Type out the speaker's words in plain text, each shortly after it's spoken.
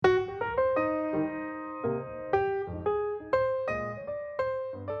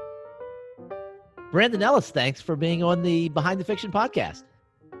Brandon Ellis, thanks for being on the Behind the Fiction podcast.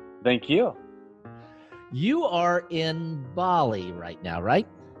 Thank you. You are in Bali right now, right?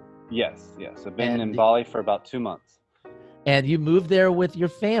 Yes. I've been in Bali for about 2 months. And you moved there with your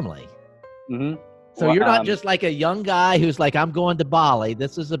family. Mm-hmm. So you're not just like a young guy who's like, I'm going to Bali.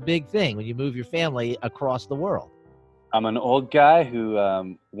 This is a big thing when you move your family across the world. I'm an old guy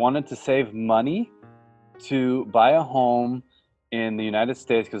who wanted to save money to buy a home in the United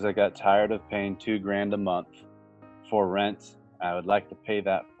States because I got tired of paying $2,000 a month for rent. I would like to pay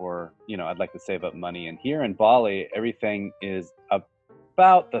that for, I'd like to save up money. And here in Bali, everything is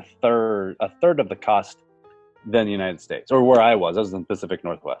about a third of the cost than the United States, or where I was in the Pacific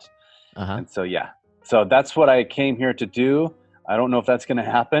Northwest. Uh-huh. And so that's what I came here to do. I don't know if that's going to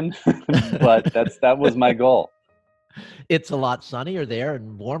happen, but that was my goal. It's a lot sunnier there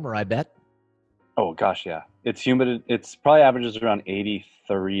and warmer, I bet. Oh gosh, yeah. It's humid. It's probably averages around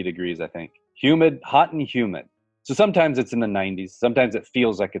 83 degrees, I think. Humid, hot and humid. So sometimes it's in the 90s. Sometimes it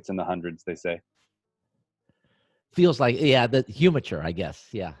feels like it's in the hundreds, they say. Feels like, yeah, the humiture, I guess.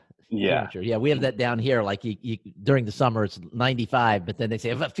 Yeah. Yeah. Humiture. Yeah, we have that down here. Like you during the summer, it's 95, but then they say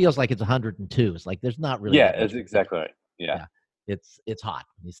if it feels like it's 102, it's like there's not really. Yeah, it's exactly right. Yeah. It's hot.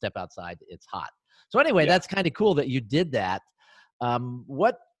 You step outside, it's hot. So anyway, That's kind of cool that you did that.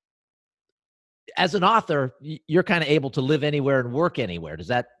 As an author, you're kind of able to live anywhere and work anywhere. Does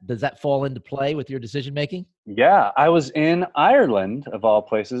that fall into play with your decision making? Yeah, I was in Ireland of all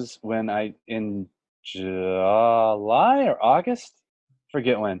places in July or August,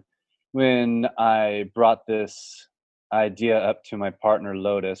 forget when I brought this idea up to my partner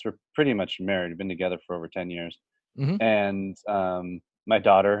Lotus. We're pretty much married. We've been together for over 10 years. Mm-hmm. And my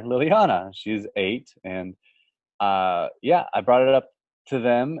daughter Liliana, she's 8, and I brought it up to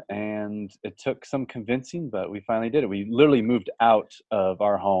them, and it took some convincing, but we finally did it. We literally moved out of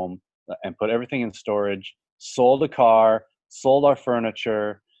our home and put everything in storage, sold a car, sold our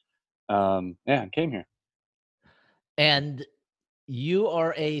furniture, and came here. And you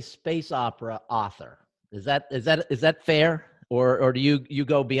are a space opera author. Is that fair? Or do you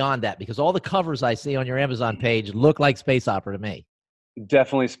go beyond that? Because all the covers I see on your Amazon page look like space opera to me.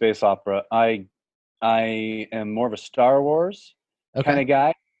 Definitely space opera. I am more of a Star Wars kind of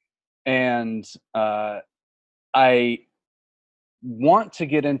guy. And I want to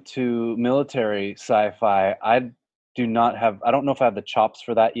get into military sci-fi. I don't know if I have the chops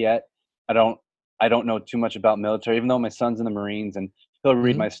for that yet. I don't know too much about military, even though my son's in the Marines, and he'll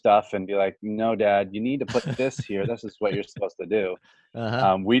read my stuff and be like, "No, Dad, you need to put this here. This is what you're supposed to do."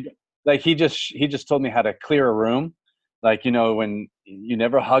 Uh-huh. He just told me how to clear a room. Like, when you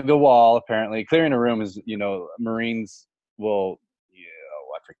never hug a wall, apparently clearing a room is, Marines will,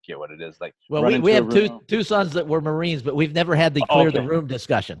 I forget what it is. Like, well, we have two sons that were Marines, but we've never had the clear the room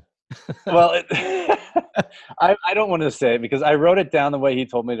discussion. Well, I don't want to say it because I wrote it down the way he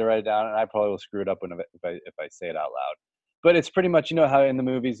told me to write it down, and I probably will screw it up if I say it out loud. But it's pretty much, how in the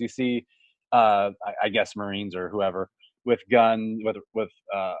movies you see, I guess Marines or whoever with with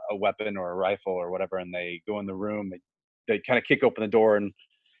a weapon or a rifle or whatever, and they go in the room. They kind of kick open the door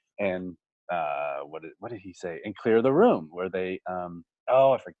and what did he say? And clear the room, where they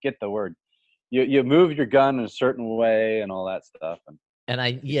I forget the word. You move your gun in a certain way and all that stuff. And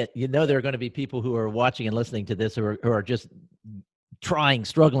there are going to be people who are watching and listening to this who are just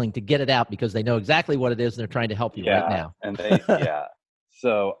struggling to get it out because they know exactly what it is and they're trying to help you right now. And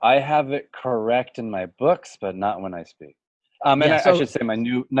so I have it correct in my books, but not when I speak. I should say my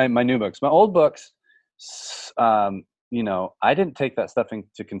new books. My old books, I didn't take that stuff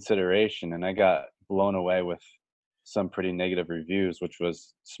into consideration, and I got blown away with some pretty negative reviews, which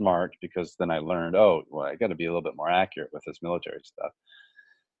was smart because then I learned, I got to be a little bit more accurate with this military stuff.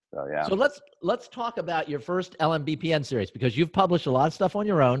 So yeah. So let's talk about your first LMBPN series, because you've published a lot of stuff on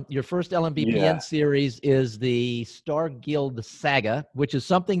your own. Your first LMBPN series is the Star Guild Saga, which is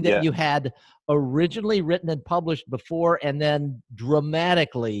something that you had originally written and published before and then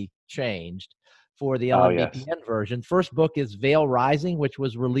dramatically changed for the LMBPN version. First book is Veil Rising, which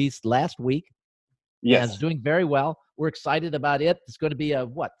was released last week. Yes. And it's doing very well. We're excited about it. It's going to be a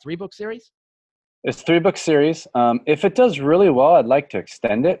 3-book series? It's 3-book series. If it does really well, I'd like to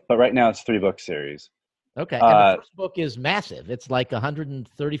extend it, but right now it's 3-book series. Okay. And the first book is massive. It's like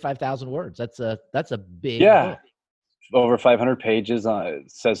 135,000 words. That's a big book. Over 500 pages. It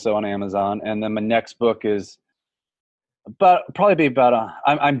says so on Amazon. And then my next book is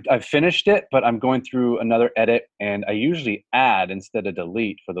I've finished it, but I'm going through another edit, and I usually add instead of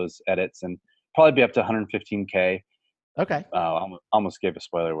delete for those edits, and probably be up to 115K. Okay. Almost gave a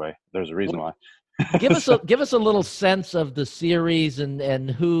spoiler away. There's a reason why. Give us a little sense of the series and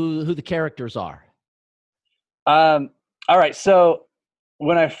who the characters are. All right. So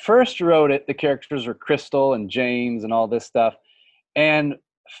when I first wrote it, the characters were Crystal and James and all this stuff. And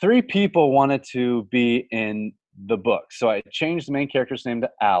 3 people wanted to be in the book. So I changed the main character's name to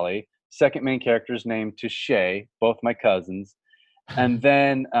Allie, second main character's name to Shay, both my cousins, and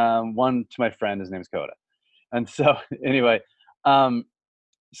then one to my friend. His name's Coda. And so anyway,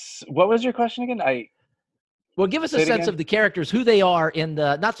 what was your question again? Well, give us a sense of the characters, who they are in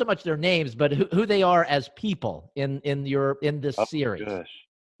the, not so much their names, but who they are as people in this series. Gosh.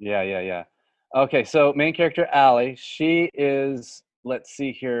 Yeah. Okay, so main character Allie, she is, let's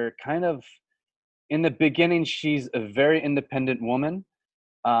see here, kind of in the beginning, she's a very independent woman.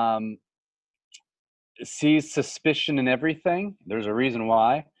 Sees suspicion in everything. There's a reason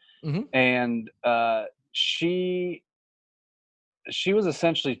why. Mm-hmm. And she was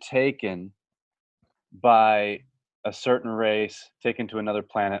essentially taken by a certain race, taken to another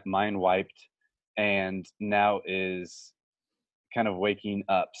planet, mind wiped, and now is kind of waking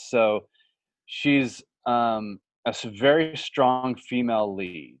up. So she's a very strong female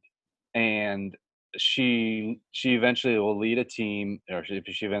lead, and she eventually will lead a team, or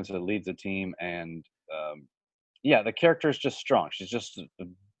she eventually leads a team, and yeah, the character is just strong. She's just a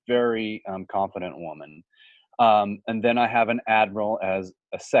very confident woman. And then I have an admiral as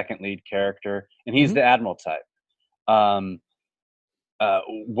a second lead character, and he's the admiral type.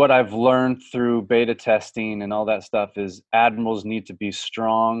 What I've learned through beta testing and all that stuff is admirals need to be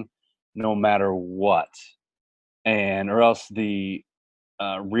strong no matter what, or else the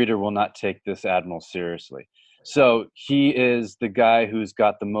reader will not take this admiral seriously. So he is the guy who's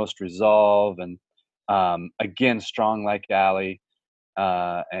got the most resolve, and again, strong like Allie.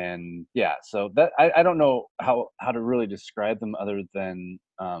 And yeah, so that I don't know how to really describe them other than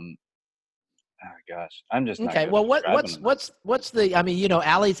gosh, I'm just not okay. Well, what's the? I mean,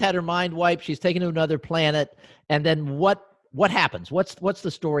 Allie's had her mind wiped. She's taken to another planet, and then what happens? What's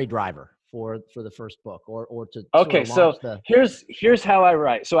the story driver for the first book, or to? Okay, so here's how I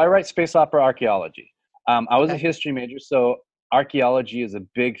write. So I write space opera archaeology. I was a history major, so archaeology is a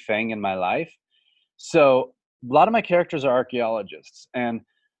big thing in my life. So a lot of my characters are archaeologists, and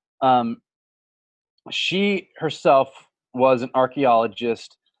she herself was an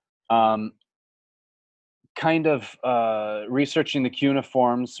archaeologist, kind of researching the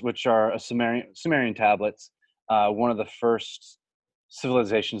cuneiforms, which are Sumerian tablets, one of the first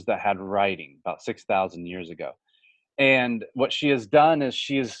civilizations that had writing about 6,000 years ago. And what she has done is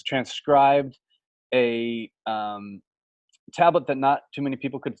she has transcribed a tablet that not too many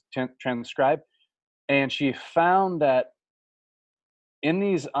people could transcribe. And she found that in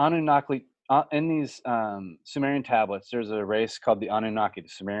these Sumerian tablets, there's a race called the Anunnaki. The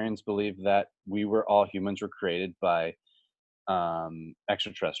Sumerians believed that we were all humans were created by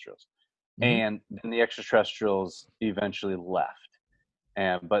extraterrestrials, and then the extraterrestrials eventually left.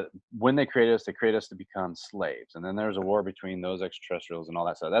 But when they created us to become slaves, and then there was a war between those extraterrestrials and all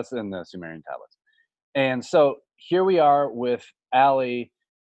that stuff. That's in the Sumerian tablets. And so here we are with Allie,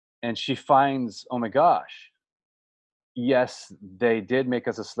 and she finds, oh my gosh, yes, they did make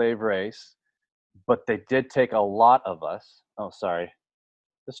us a slave race, but they did take a lot of us. Oh, sorry.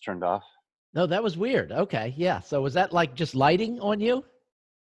 This turned off. No, that was weird. Okay. Yeah. So was that like just lighting on you?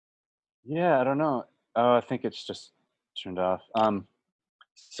 Yeah, I don't know. Oh, I think it's just turned off.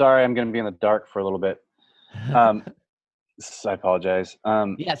 Sorry, I'm going to be in the dark for a little bit. I apologize.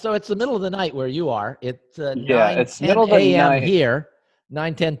 Yeah, so it's the middle of the night where you are. It's it's middle of the night here,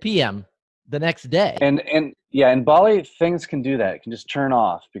 9:10 p.m. the next day. And yeah, in Bali, things can do that. It can just turn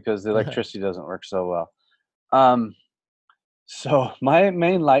off because the electricity doesn't work so well. So my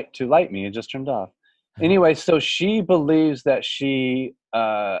main light to light me, it just turned off. Anyway, so she believes that she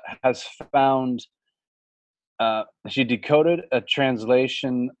has found, she decoded a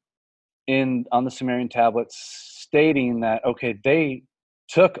translation on the Sumerian tablets stating that, okay, they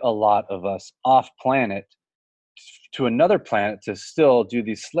took a lot of us off planet to another planet to still do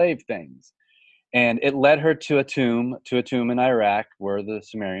these slave things. And it led her to a tomb in Iraq where the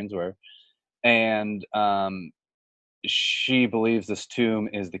Sumerians were. And she believes this tomb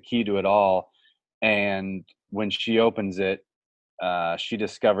is the key to it all. And when she opens it, she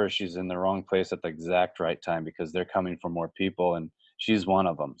discovers she's in the wrong place at the exact right time because they're coming for more people, and she's one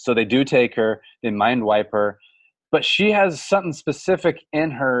of them. So they do take her, they mind wipe her, but she has something specific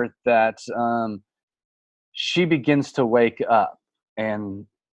in her that she begins to wake up, and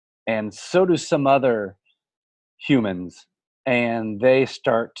so do some other humans, and they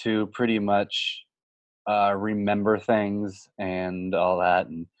start to pretty much remember things and all that,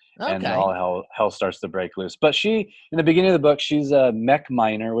 and all hell starts to break loose. But she, in the beginning of the book, she's a mech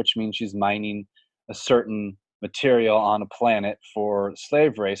miner, which means she's mining a certain material on a planet for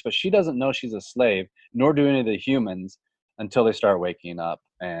slave race, but she doesn't know she's a slave, nor do any of the humans, until they start waking up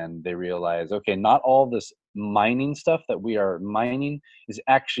and they realize, okay, not all this mining stuff that we are mining is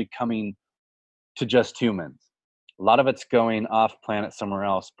actually coming to just humans. A lot of it's going off planet somewhere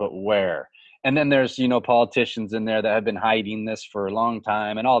else, but where? And then there's, politicians in there that have been hiding this for a long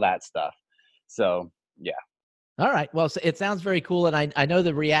time and all that stuff. So, yeah. All right. Well, so it sounds very cool. And I know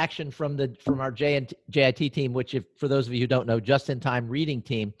the reaction from our JIT team, which, if for those of you who don't know, Just in Time Reading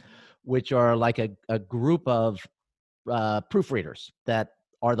Team, which are like a group of proofreaders that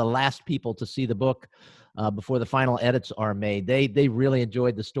are the last people to see the book before the final edits are made. They really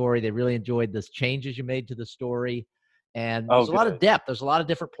enjoyed the story. They really enjoyed the changes you made to the story. And there's a lot of depth. There's a lot of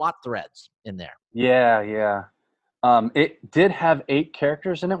different plot threads in there. Yeah, yeah. It did have 8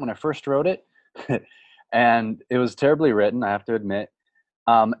 characters in it when I first wrote it. And it was terribly written, I have to admit.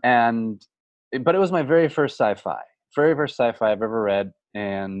 But it was my very first sci-fi I've ever read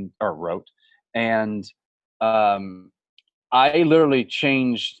or wrote. And I literally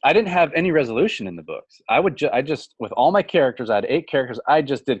changed. I didn't have any resolution in the books. I just with all my characters, I had 8 characters. I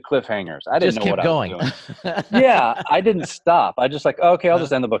just did cliffhangers. I didn't know what I was doing. Yeah, I didn't stop. I just okay, I'll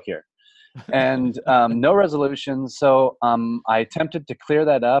just end the book here. And no resolution. So I attempted to clear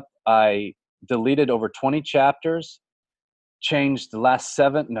that up. I deleted over 20 chapters, changed the last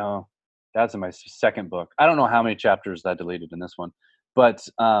 7. No, that's in my second book. I don't know how many chapters I deleted in this one, but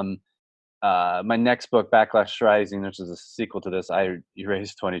my next book, Backlash Rising, which is a sequel to this, I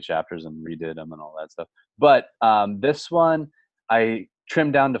erased 20 chapters and redid them and all that stuff. But this one, I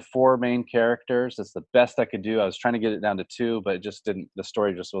trimmed down to 4 main characters. That's the best I could do. I was trying to get it down to 2, but the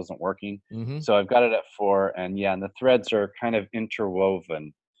story just wasn't working. Mm-hmm. So I've got it at 4, and the threads are kind of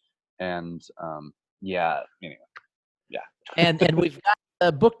interwoven. And anyway, yeah. and we've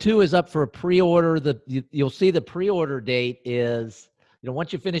got book 2 is up for a pre-order. You'll see the pre-order date is,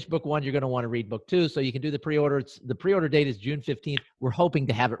 once you finish book 1, you're going to want to read book 2, so you can do the pre-order. The pre-order date is June 15th. We're hoping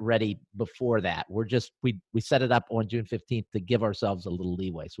to have it ready before that. We set it up on June 15th to give ourselves a little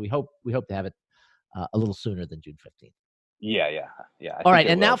leeway. So we hope to have it a little sooner than June 15th. Yeah. All right,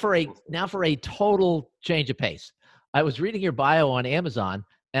 and now for a total change of pace. I was reading your bio on Amazon,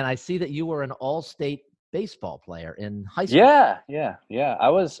 and I see that you were an all-state baseball player in high school. Yeah. I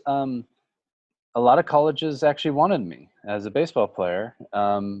was. A lot of colleges actually wanted me as a baseball player.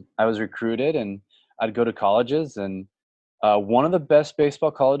 I was recruited, and I'd go to colleges, and one of the best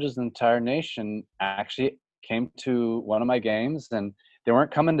baseball colleges in the entire nation actually came to one of my games, and they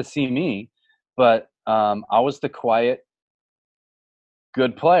weren't coming to see me, but I was the quiet,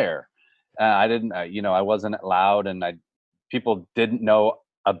 good player. I didn't, I wasn't loud, and people didn't know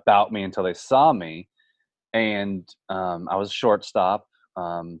about me until they saw me. And I was shortstop.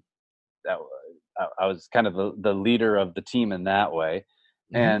 I was kind of the leader of the team in that way.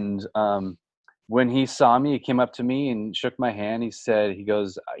 Mm-hmm. And when he saw me, he came up to me and shook my hand. He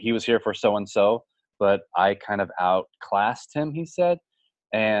goes, he was here for so-and-so, but I kind of outclassed him, he said.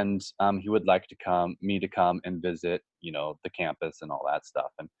 And he would like me to come and visit, the campus and all that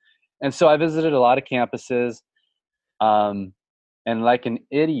stuff. And so I visited a lot of campuses. And like an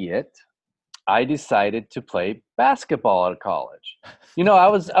idiot, I decided to play basketball at college. I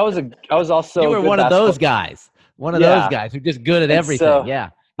was also. You were one of those guys. One of those guys who're just good at everything. So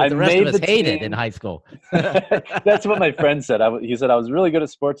but the rest of us hated in high school. That's what my friend said. He said I was really good at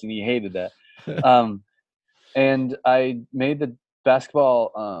sports, and he hated that. And I made the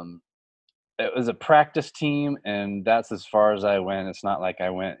basketball. It was a practice team, and that's as far as I went. It's not like I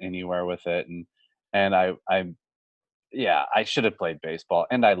went anywhere with it. And I should have played baseball,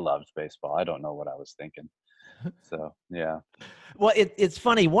 and I loved baseball. I don't know what I was thinking. So, yeah. Well, it's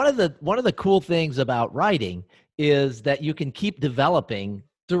funny. One of the cool things about writing is that you can keep developing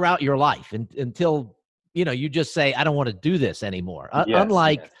throughout your life until, you just say, I don't want to do this anymore.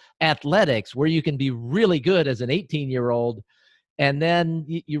 Unlike athletics, where you can be really good as an 18-year-old, and then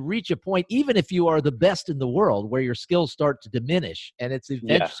you reach a point, even if you are the best in the world, where your skills start to diminish, and it's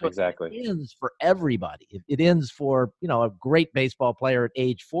eventually exactly. It ends for everybody. It ends for a great baseball player at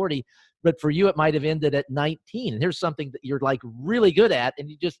age 40, but for you it might have ended at 19. And here's something that you're like really good at, and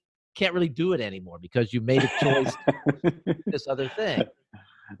you just can't really do it anymore because you made a choice to do this other thing.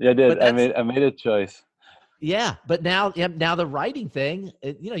 Yeah, I did. I made a choice. Yeah, but now the writing thing,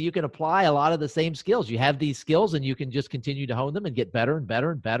 you can apply a lot of the same skills. You have these skills, and you can just continue to hone them and get better and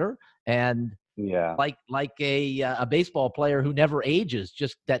better and better. And like a baseball player who never ages,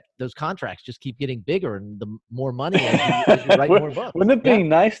 just that those contracts just keep getting bigger, and the more money as you write more books. Wouldn't it be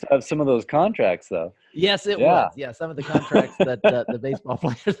nice to have some of those contracts, though? Yes, it would. Yeah, some of the contracts that the baseball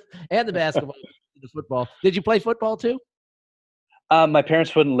players and the basketball. the football. Did you play football too? My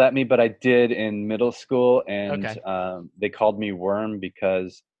parents wouldn't let me, but I did in middle school, and Okay. they called me Worm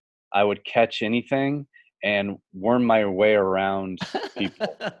because I would catch anything and worm my way around people.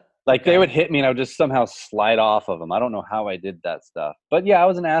 Like Okay. they would hit me, and I would just somehow slide off of them. I don't know how I did that stuff, but yeah, I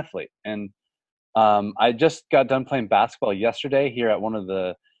was an athlete, and I just got done playing basketball yesterday here at one of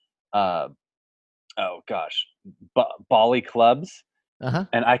the oh gosh, Bali clubs, Uh-huh.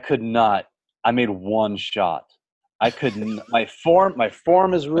 and I could not. I made one shot. I couldn't. My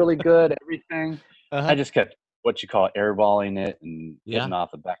form is really good. Everything. I Uh-huh. just kept what you call airballing it and Yeah. hitting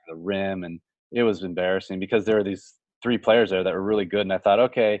off the back of the rim, and it was embarrassing because there were these three players there that were really good, and I thought,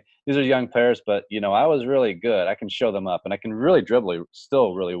 okay, these are young players, but I was really good. I can show them up, and I can really dribble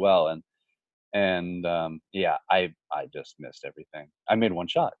still really well, and yeah, I just missed everything. I made one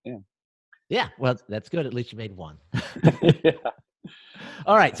shot. Yeah. Yeah. Well, that's good. At least you made one. Yeah.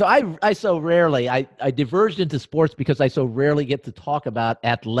 All right. So I so rarely I diverged into sports because I so rarely get to talk about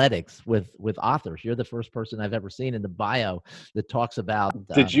athletics with authors. You're the first person I've ever seen in the bio that talks about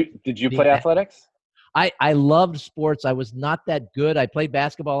Did you being play athletics? I loved sports. I was not that good. I played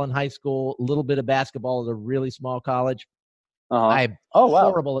basketball in high school, a little bit of basketball at a really small college. Uh-huh. I'm Oh, wow.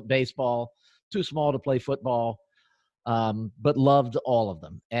 horrible at baseball, too small to play football, but loved all of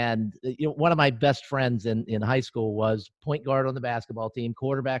them. And one of my best friends in high school was point guard on the basketball team,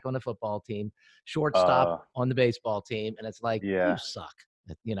 quarterback on the football team, shortstop Uh, on the baseball team, and it's like you yeah. suck.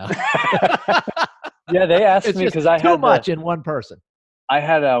 You know, Yeah, they asked it's me just because I too had much in one person.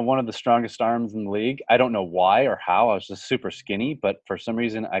 one of the strongest arms in the league. I don't know why or how. I was just super skinny, but for some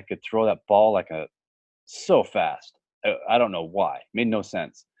reason I could throw that ball so fast. I don't know why. It made no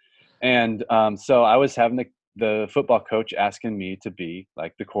sense. And so I was having the football coach asking me to be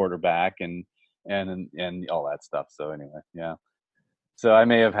like the quarterback and all that stuff. So anyway, yeah. So I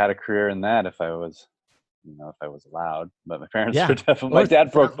may have had a career in that if I was allowed. But my parents Yeah. were definitely. Well, My it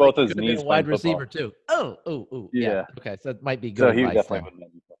dad broke sounds like both you his could have been knees a playing wide football. receiver too. Oh. Yeah. Yeah. Okay. So that might be good So he advice definitely then. wouldn't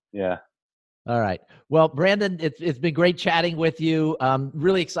let me. Yeah. All right. Well, Brandon, it's been great chatting with you.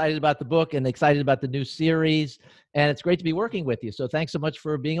 Really excited about the book and excited about the new series. And it's great to be working with you. So thanks so much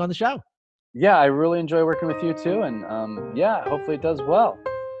for being on the show. Yeah, I really enjoy working with you too, and yeah, hopefully it does well.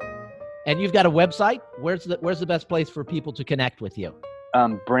 And you've got a website. Where's the best place for people to connect with you?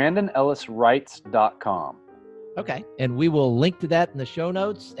 BrandonEllisWrites.com. Okay. And we will link to that in the show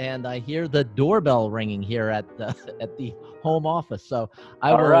notes. And I hear the doorbell ringing here at the home office. So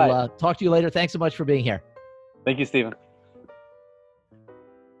I will talk to you later. Thanks so much for being here. Thank you, Stephen.